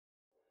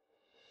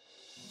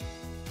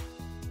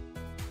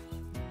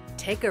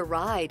Take a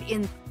ride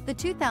in the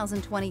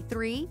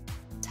 2023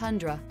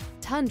 Tundra.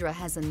 Tundra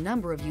has a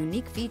number of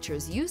unique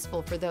features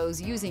useful for those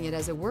using it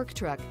as a work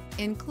truck,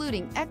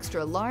 including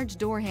extra large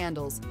door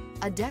handles,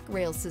 a deck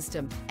rail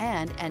system,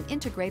 and an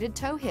integrated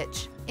tow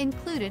hitch.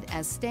 Included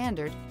as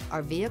standard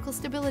are vehicle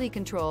stability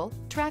control,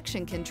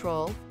 traction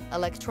control,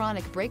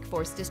 electronic brake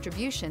force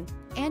distribution,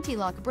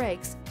 anti-lock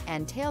brakes,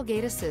 and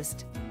tailgate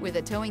assist. With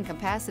a towing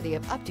capacity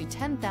of up to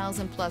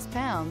 10,000 plus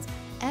pounds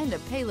and a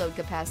payload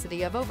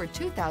capacity of over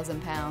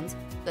 2,000 pounds,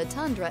 the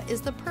Tundra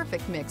is the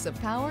perfect mix of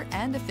power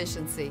and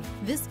efficiency.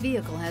 This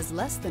vehicle has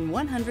less than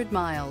 100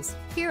 miles.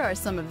 Here are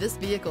some of this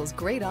vehicle's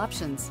great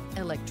options: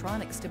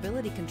 electronic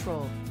stability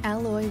control,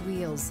 alloy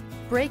wheels,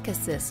 brake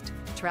assist,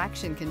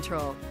 traction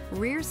control,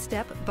 rear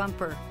step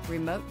bumper,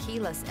 remote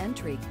keyless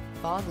entry,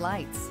 fog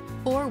lights,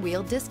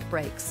 four-wheel disc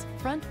brakes,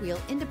 front-wheel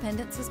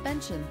independent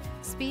suspension,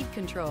 speed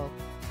control.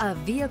 A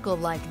vehicle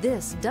like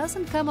this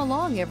doesn't come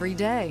along every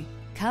day.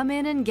 Come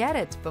in and get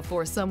it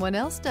before someone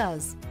else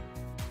does.